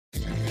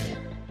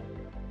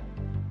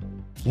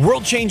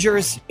World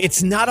changers,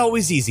 it's not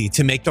always easy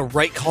to make the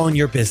right call in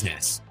your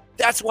business.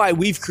 That's why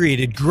we've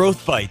created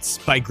Growth Bites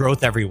by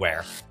Growth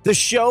Everywhere, the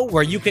show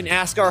where you can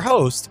ask our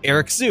host,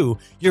 Eric Siu,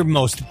 your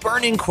most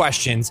burning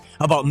questions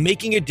about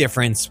making a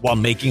difference while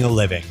making a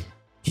living.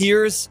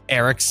 Here's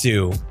Eric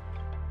Siu.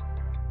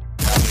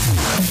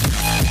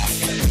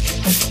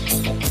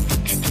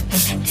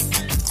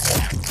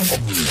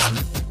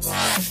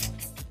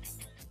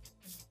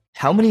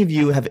 How many of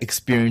you have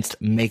experienced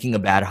making a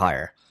bad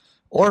hire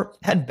or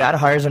had bad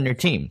hires on your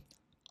team?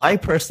 I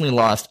personally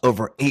lost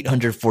over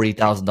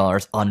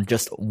 $840,000 on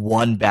just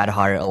one bad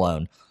hire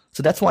alone.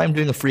 So that's why I'm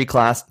doing a free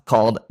class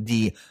called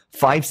the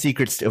 5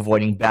 Secrets to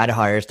Avoiding Bad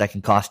Hires that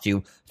can cost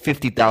you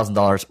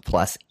 $50,000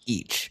 plus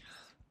each.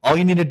 All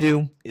you need to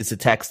do is to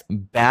text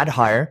bad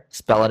hire,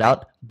 spell it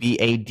out,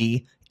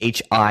 BADHIRE,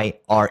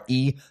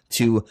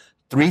 to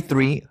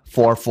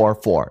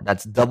 33444.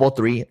 That's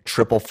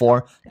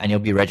 33444, and you'll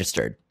be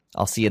registered.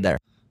 I'll see you there.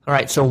 All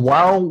right, so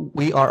while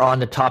we are on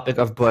the topic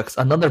of books,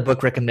 another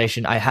book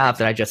recommendation I have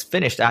that I just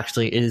finished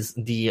actually is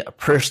the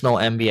Personal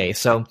MBA.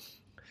 So,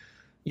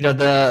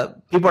 the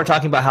people are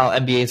talking about how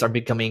MBAs are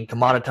becoming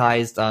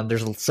commoditized.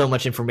 There's so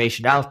much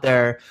information out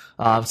there.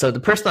 So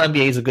the Personal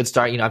MBA is a good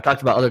start. I've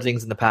talked about other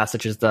things in the past,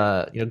 such as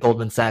the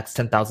Goldman Sachs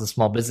 10,000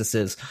 Small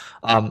Businesses.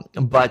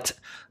 But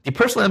the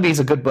Personal MBA is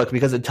a good book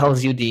because it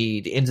tells you the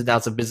ins and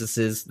outs of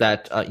businesses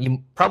that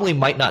you probably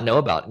might not know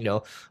about.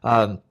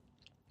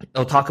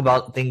 It'll talk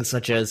about things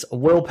such as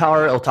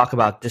willpower. It'll talk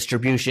about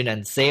distribution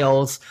and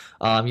sales.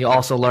 You'll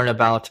also learn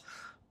about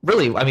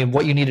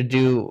what you need to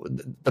do,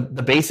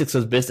 the basics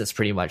of business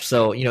pretty much.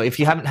 So, if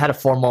you haven't had a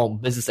formal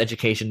business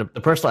education,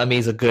 the Personal MBA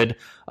is a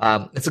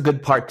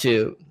good book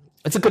to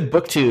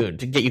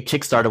get you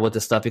kickstarted with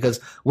this stuff, because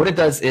what it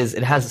does is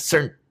it has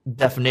certain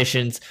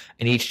definitions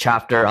in each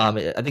chapter.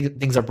 I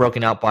think things are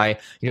broken out by,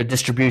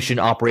 distribution,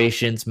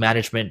 operations,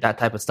 management, that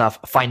type of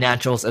stuff,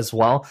 financials as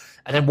well.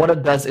 And then what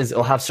it does is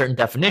it'll have certain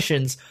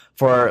definitions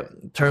for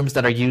terms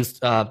that are used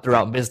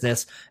throughout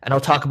business. And it'll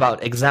talk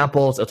about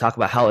examples. It'll talk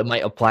about how it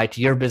might apply to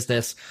your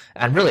business.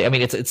 And really,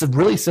 it's a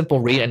really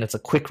simple read, and it's a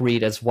quick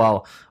read as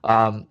well.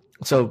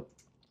 So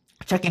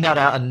checking that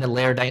out and then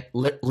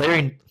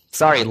layering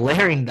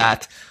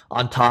that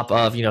on top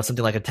of,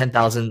 something like a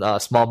 10,000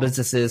 small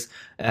businesses,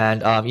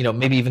 and,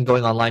 maybe even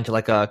going online to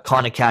like a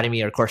Khan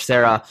Academy or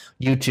Coursera,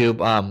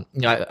 YouTube.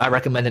 I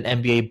recommended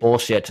MBA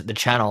Bullshit, the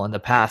channel in the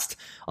past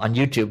on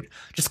YouTube.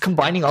 Just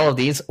combining all of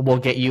these will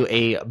get you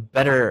a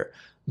better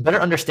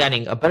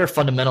understanding, a better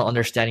fundamental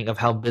understanding of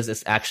how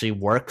business actually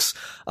works.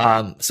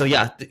 This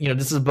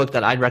is a book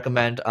that I'd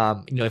recommend.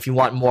 If you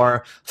want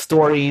more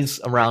stories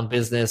around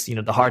business,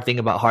 The Hard Thing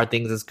About Hard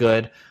Things is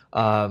good.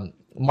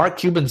 Mark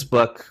Cuban's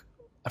book,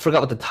 I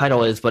forgot what the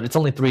title is, but it's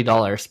only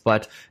 $3,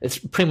 but it's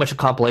pretty much a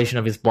compilation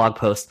of his blog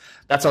posts.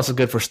 That's also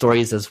good for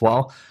stories as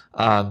well.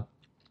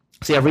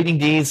 Reading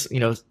these,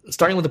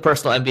 starting with the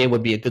Personal MBA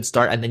would be a good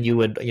start. And then you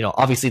would,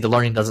 obviously the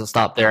learning doesn't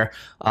stop there.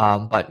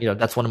 But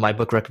that's one of my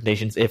book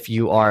recommendations if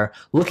you are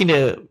looking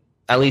to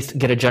at least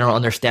get a general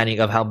understanding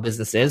of how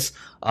business is,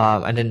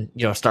 and then,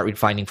 start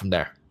refining from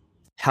there.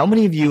 How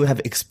many of you have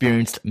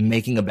experienced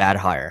making a bad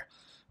hire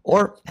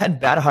or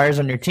had bad hires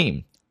on your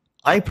team?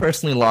 I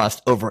personally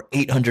lost over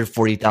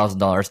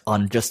 $840,000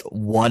 on just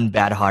one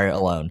bad hire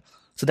alone.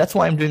 So that's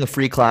why I'm doing a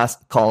free class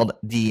called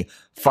the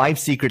 5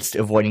 Secrets to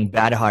Avoiding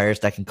Bad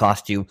Hires that can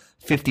cost you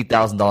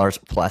 $50,000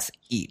 plus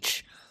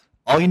each.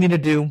 All you need to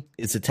do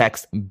is to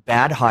text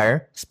bad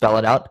hire, spell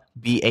it out,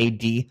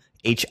 BADHIRE,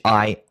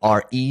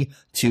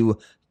 to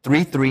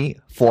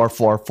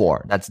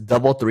 33444. That's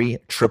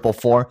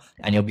 33444,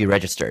 and you'll be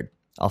registered.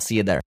 I'll see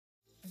you there.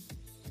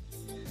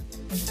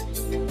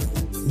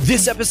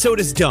 This episode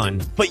is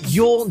done, but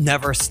you'll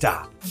never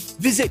stop.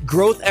 Visit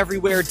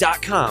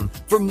growtheverywhere.com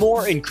for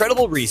more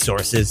incredible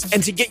resources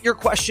and to get your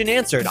question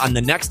answered on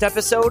the next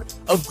episode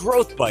of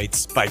Growth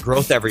Bites by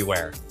Growth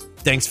Everywhere.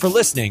 Thanks for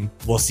listening.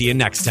 We'll see you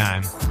next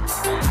time.